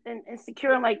safe and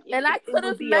secure and like And I it could would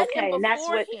have be met him okay. And that's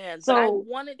what, beforehand, but I so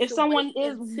wanted if to someone wait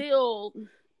is until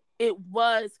it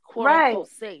was quote right. unquote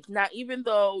safe. Now, even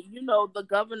though, the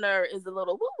governor is a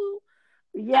little woo woo,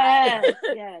 Yes,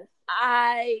 yes.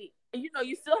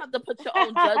 you still have to put your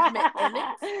own judgment in it.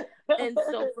 And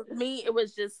so for me, it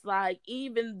was just like,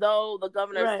 even though the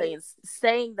governor is Right.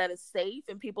 saying that it's safe,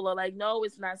 and people are like, no,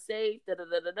 it's not safe, da da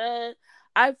da da da.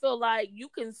 I feel like you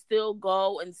can still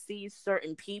go and see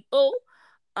certain people.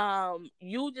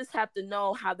 You just have to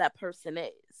know how that person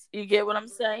is. You get what I'm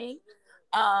saying?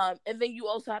 And then you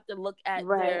also have to look at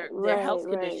Right, their right, health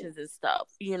right. conditions and stuff.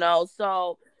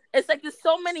 So it's like there's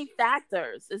so many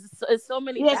factors. It's so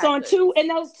many Yeah, so factors. in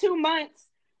those 2 months,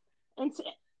 and in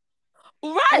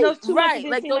Right, those 2 months, it right.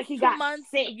 didn't like seem those like he two got months,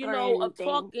 sick or of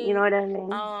anything. You know talking. what I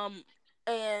mean? um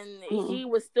and Mm-hmm. he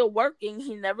was still working.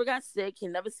 He never got sick. He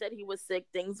never said he was sick.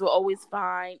 Things were always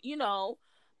fine.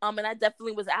 And I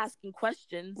definitely was asking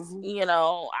questions. Mm-hmm.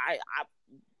 I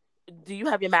do you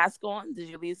have your mask on? Did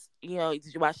you at least,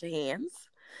 did you wash your hands?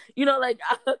 Like,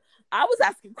 I was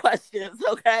asking questions.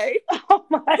 Okay. Oh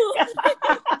my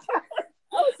God.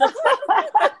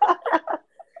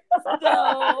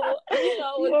 So,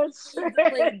 You're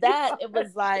doing that, it true.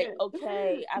 was like,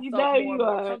 okay, I You felt know more and you more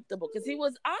are. comfortable because he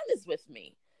was honest with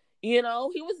me. He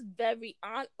was very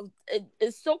honest.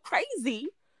 It's so crazy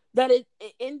that it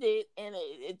ended, and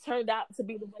it turned out to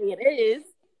be the way it is.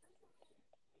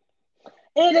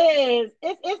 It is.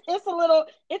 It's a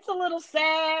little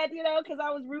sad, because I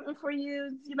was rooting for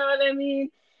you. You know what I mean?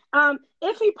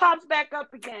 If he pops back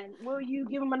up again, will you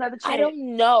give him another I chance?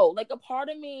 don't know. Like, a part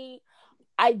of me,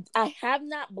 I have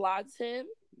not blocked him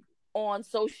on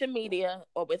social media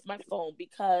or with my phone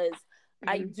because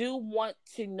I do want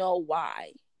to know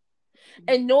why.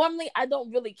 And normally I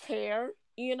don't really care,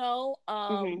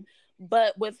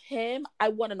 but with him, I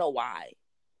want to know why.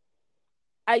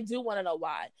 I do want to know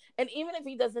why. And even if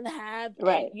he doesn't have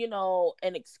Right.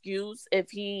 an excuse, if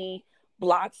he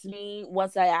blocks me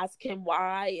once I ask him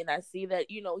why and I see that,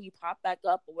 he popped back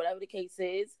up or whatever the case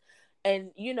is,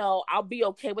 and I'll be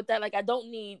okay with that. Like, I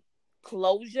don't need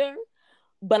closure,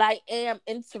 but I am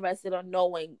interested on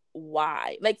knowing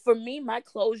why. Like, for me, my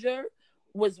closure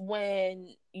was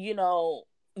when,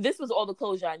 this was all the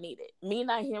closure I needed. Me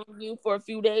not hearing you for a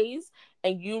few days,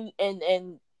 and you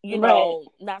and Right.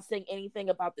 not saying anything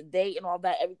about the date and all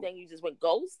that, everything, you just went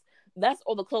ghost. That's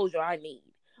all the closure I need.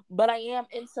 But I am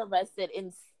interested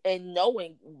in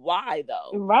knowing why,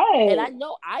 though. Right. And I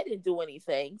know I didn't do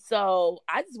anything. So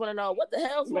I just want to know, what the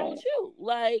hell's wrong Right. with you?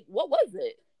 Like, what was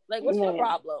it? Like, what's your Right.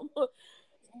 problem?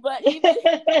 But even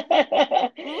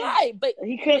right, but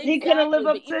he couldn't live exactly.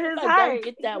 up But to even if his I don't hype.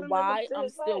 get He that couldn't live up why, to I'm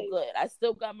his still hype. good. I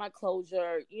still got my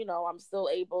closure. I'm still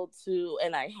able to,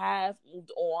 and I have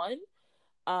moved on.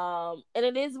 And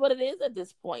it is what it is at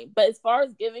this point. But as far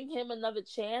as giving him another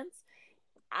chance,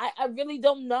 I really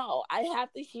don't know. I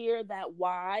have to hear that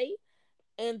why,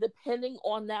 and depending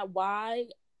on that why,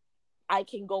 I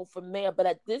can go from there. But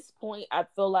at this point, I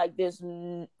feel like there's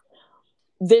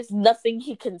nothing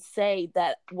he can say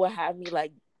that will have me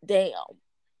like, damn,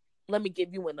 let me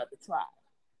give you another try.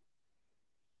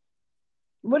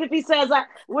 What if he says No, I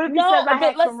but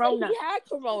had let's say corona? he had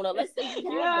corona. Let's say he You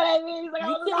know had what that. I mean? He's like, I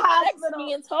You was in could the have texted hospital.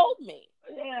 me and told me.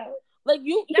 Yeah. Like,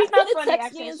 he That's could not have funny, texted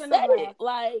actually. me I and shouldn't have said it. laughed.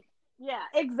 Like, Yeah,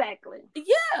 exactly.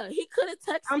 yeah, he could have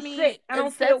texted I'm me sick. I and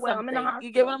don't said feel well. I'm in the something.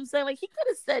 You get what hospital. I'm saying? Like, he could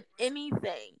have said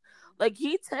anything. Like,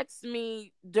 he texted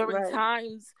me during Right.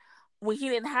 times when he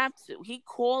didn't have to. He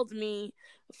called me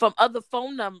from other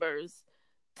phone numbers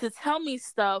to tell me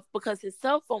stuff because his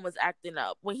cell phone was acting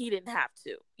up when he didn't have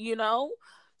to.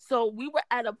 So we were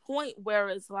at a point where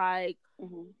it's like,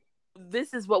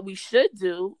 this is what we should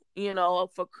do,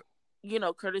 for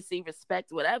courtesy,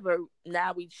 respect, whatever.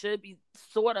 Now we should be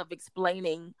sort of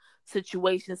explaining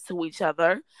situations to each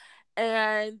other,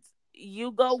 and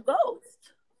you go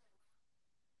ghost.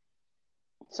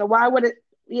 So why would it?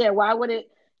 Yeah, why would it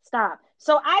stop?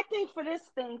 So I think for this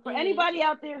thing, for Mm-hmm. anybody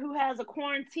out there who has a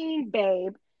quarantine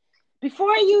babe,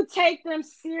 before you take them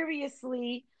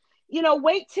seriously,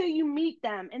 wait till you meet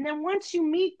them, and then once you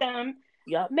meet them,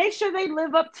 Yep. make sure they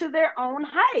live up to their own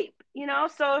hype.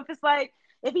 So if it's like,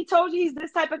 if he told you he's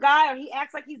this type of guy, or he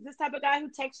acts like he's this type of guy who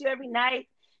texts you every night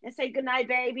and say good night,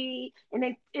 baby, and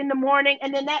then in the morning,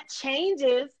 and then that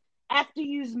changes after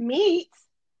you meet,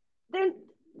 then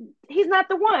he's not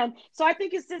the one. So I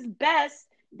think it's just best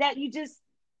that you just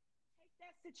take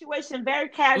that situation very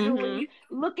Mm-hmm. casually,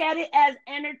 look at it as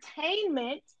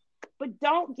entertainment, but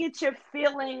don't get your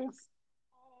feelings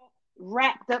all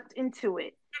wrapped up into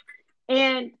it.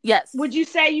 And Yes. would you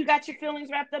say you got your feelings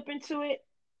wrapped up into it?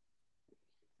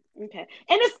 Okay.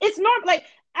 And it's normal. Like,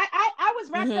 I was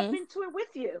wrapped up Mm-hmm. into it with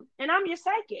you, and I'm your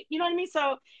psychic. You know what I mean?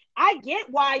 So I get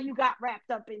why you got wrapped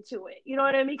up into it. You know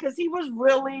what I mean? Because he was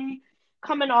really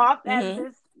coming off as Mm-hmm.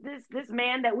 this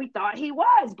man that we thought he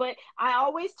was. But I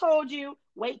always told you,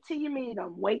 wait till you meet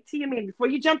him. Wait till you meet him before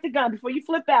you jump the gun, before you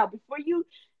flip out, before you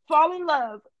fall in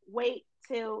love. Wait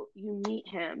till you meet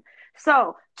him.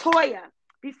 So, Toya,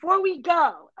 before we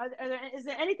go, is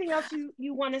there anything else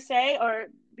you want to say, or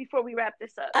before we wrap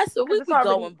this up? I said, Because we it's be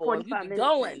already going, boy. We 45 be minutes in,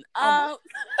 going. almost.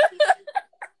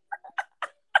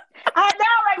 I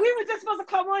know, like, we were just supposed to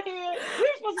come on here. We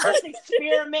were supposed to just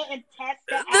experiment and test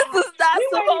the This app. is not We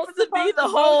weren't even supposed to be supposed the to go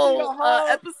through the whole whole.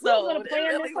 We were episode. gonna It plan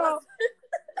this really was. whole.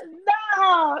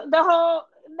 No, the whole.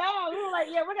 No, we were like,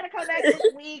 yeah, we're gonna come back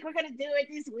this week. We're gonna do it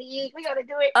this week. We're gonna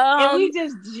do it, and we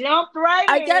just jumped right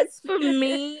I in. guess for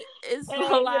me, it's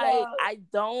And like,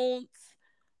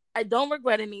 I don't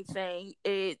regret anything.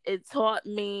 It taught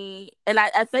me, and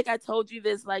I think I told you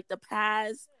this, like, the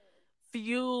past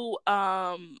few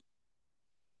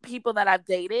people that I've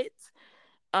dated,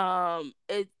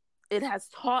 it has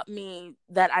taught me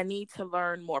that I need to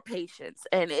learn more patience,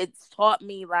 and it's taught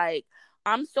me, like,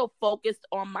 I'm so focused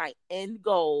on my end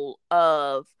goal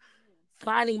of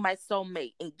finding my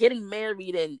soulmate and getting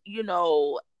married, and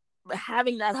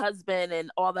having that husband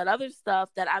and all that other stuff,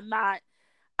 that I'm not.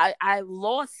 I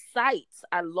lost sight.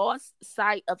 I lost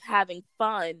sight of having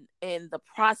fun in the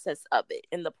process of it,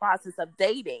 in the process of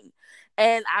dating.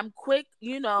 And I'm quick,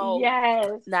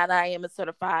 yes, now that I am a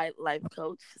certified life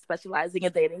coach specializing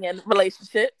in dating and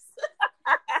relationships.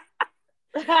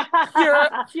 Pure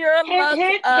Hint, luck,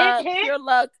 hint, hint, hint. pure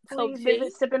luck Please coaching,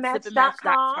 visit sipandmatch.com.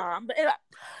 sipandmatch.com. But anyway,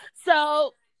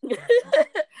 so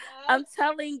I'm Yes,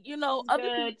 telling, she's other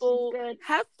good. She's people, good.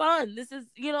 have fun. This is,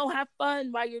 have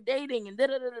fun while you're dating and da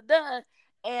da da da da.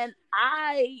 And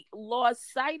I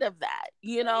lost sight of that.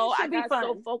 It I should be got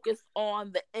so fun. focused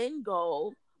on the end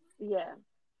goal. Yeah.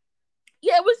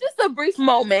 Yeah, it was just a brief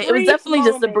moment. It was Brief definitely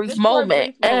just a moment. brief Just for a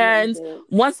moment. brief moment, you And did.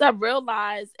 once I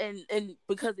realized, and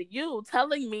because of you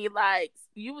telling me, like,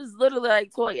 you was literally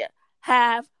like, Toya,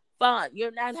 have fun.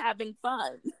 You're not having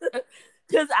fun.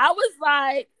 Because I was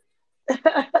like,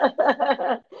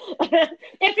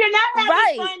 If you're not having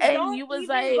right. fun, And don't you was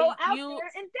even go like, out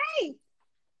there and date.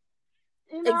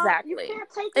 You exactly. can't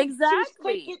take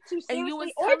Exactly. it too And you seriously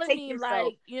was or telling take me, yourself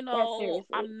like, that seriously.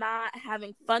 I'm not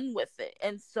having fun with it.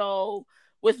 And so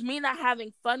with me not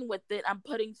having fun with it, I'm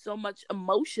putting so much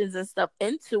emotions and stuff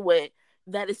into it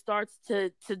that it starts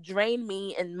to drain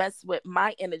me and mess with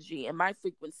my energy and my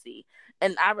frequency.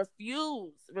 And I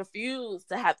refuse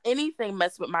to have anything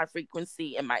mess with my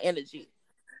frequency and my energy.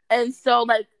 And so,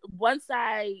 like, once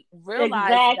I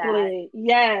realized that, Exactly.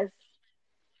 Yes.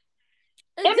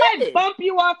 it It might did. bump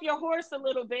you off your horse a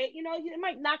little bit. It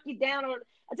might knock you down or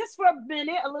just for a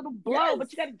minute, a little blow, Yes.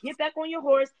 but you got to get back on your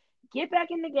horse, get back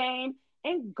in the game,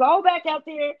 and go back out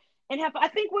there and have. I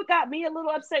think what got me a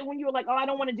little upset when you were like, "Oh, I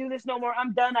don't want to do this no more.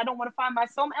 I'm done. I don't want to find my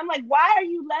soulmate." I'm like, "Why are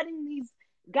you letting these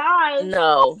guys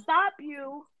No. stop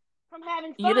you from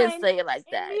having You didn't fun say it like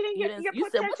and that. meeting You didn't. your You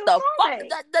said, "What potential the fuck?" soulmate?"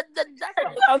 That's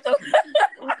what I'm talking.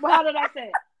 Well, how did I say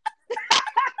it?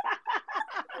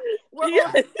 we're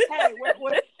on. Hey,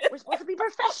 we're supposed to be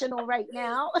professional right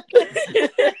now.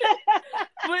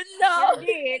 But no, Sure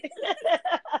did.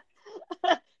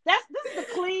 This is the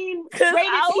clean because rated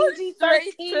I was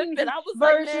straight PG-13 tripping. I was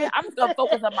like, man, version. I'm just gonna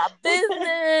focus on my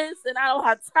business, and I don't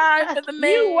have time for the You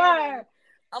man. were. And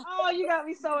I'm Oh, you got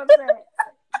me so upset.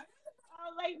 I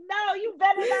was like, no, you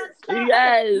better not stop.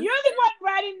 yes, You're the one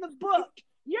writing the book.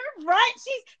 You're right.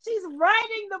 She's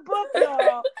writing the book,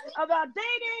 y'all, about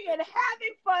dating and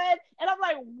having fun. And I'm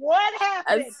like, what I happened?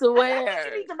 I think you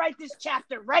swear. need to write this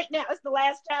chapter right now. It's the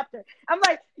last chapter. I'm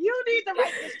like, you need to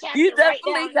write this You chapter right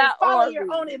now definitely and got follow on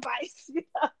your own me. advice.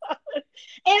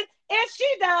 And if she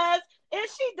does,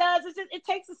 it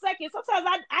takes a second. Sometimes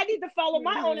I need to follow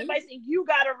my own Mm-hmm. advice, and you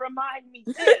got to remind me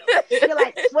too. You're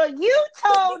like, well, you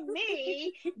told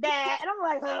me that, and I'm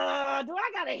like, do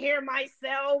I gotta hear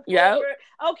myself Yep. over?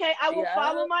 Okay, I will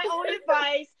follow Yep. my own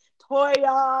advice,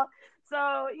 Toya.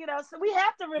 So we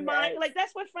have to remind, Yes. like,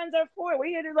 that's what friends are for. We're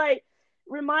here to like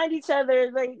remind each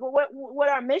other like what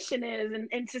our mission is,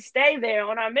 and to stay there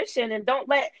on our mission, and don't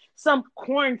let some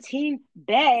quarantine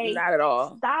bay Not at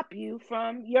all. stop you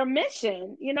from your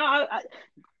mission.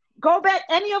 Go back.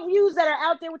 Any of you that are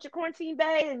out there with your quarantine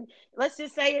bay, and let's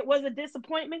just say it was a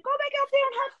disappointment, go back out there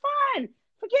and have fun.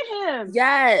 Forget him. You know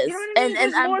Yes. what I mean? And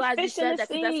There's I'm more glad you fish in said the that,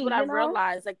 because that's what sea. I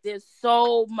realized. Like, there's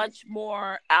so much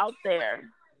more out there.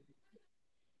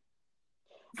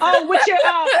 Oh, with your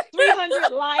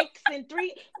 300 likes and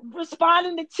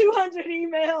responding to 200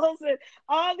 emails and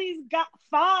all these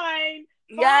fine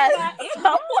Yes. and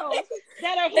girls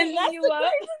that are And hitting that's you the up.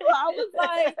 crazy part. I was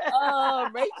like,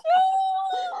 Rachel.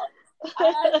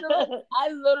 I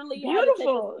literally had to take a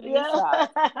Beautiful. Yeah. screenshot.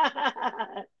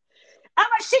 I'm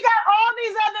like, she got all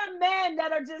these other men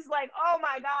that are just like, oh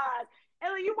my God.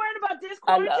 And like, you worried about this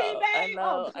I quarantine, know. I babe? Oh,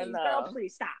 know. I please, girl, know.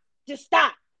 please stop. Just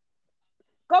stop.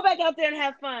 Go back out there and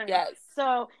have fun. Yes.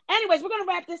 So, anyways, we're gonna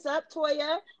wrap this up,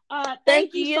 Toya. Thank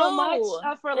Thank you so much you.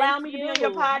 for Thank allowing me to be on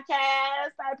your you.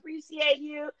 podcast. I appreciate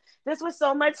you. This was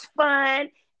so much fun,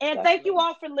 and thank you Definitely.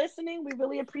 all for listening. We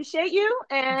really appreciate you.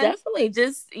 And Definitely.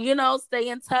 Just, stay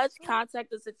in touch.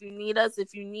 Contact us if you need us.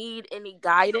 If you need any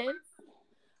guidance.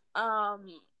 Um,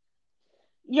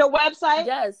 your website,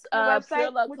 yes, your Pure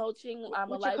website, Love Coaching. I'm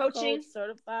a with your life coach coaching.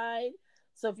 certified.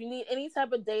 So if you need any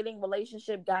type of dating,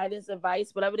 relationship guidance,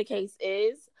 advice, whatever the case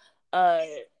is, uh,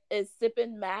 it's Visit.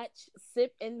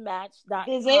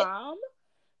 sipandmatch.com.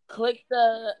 Click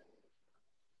the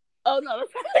oh no,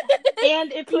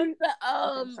 And if click you, the okay,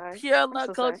 I'm sorry. Pure I'm Love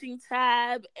so sorry. Coaching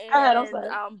tab Go ahead. I'm and sorry.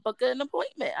 book an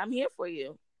appointment. I'm here for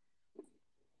you.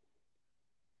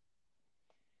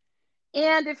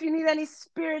 And if you need any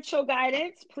spiritual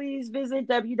guidance, please visit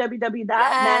Yes.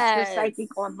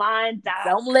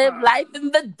 Don't live www.masterpsychiconline.com. life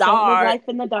in the Don't live dark. life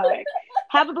in the dark.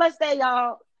 Have a blessed day,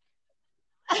 y'all.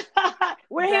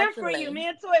 We're here for you, Definitely.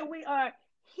 man. Toy, we are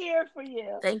here for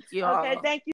you. Thank you Okay, all. thank you.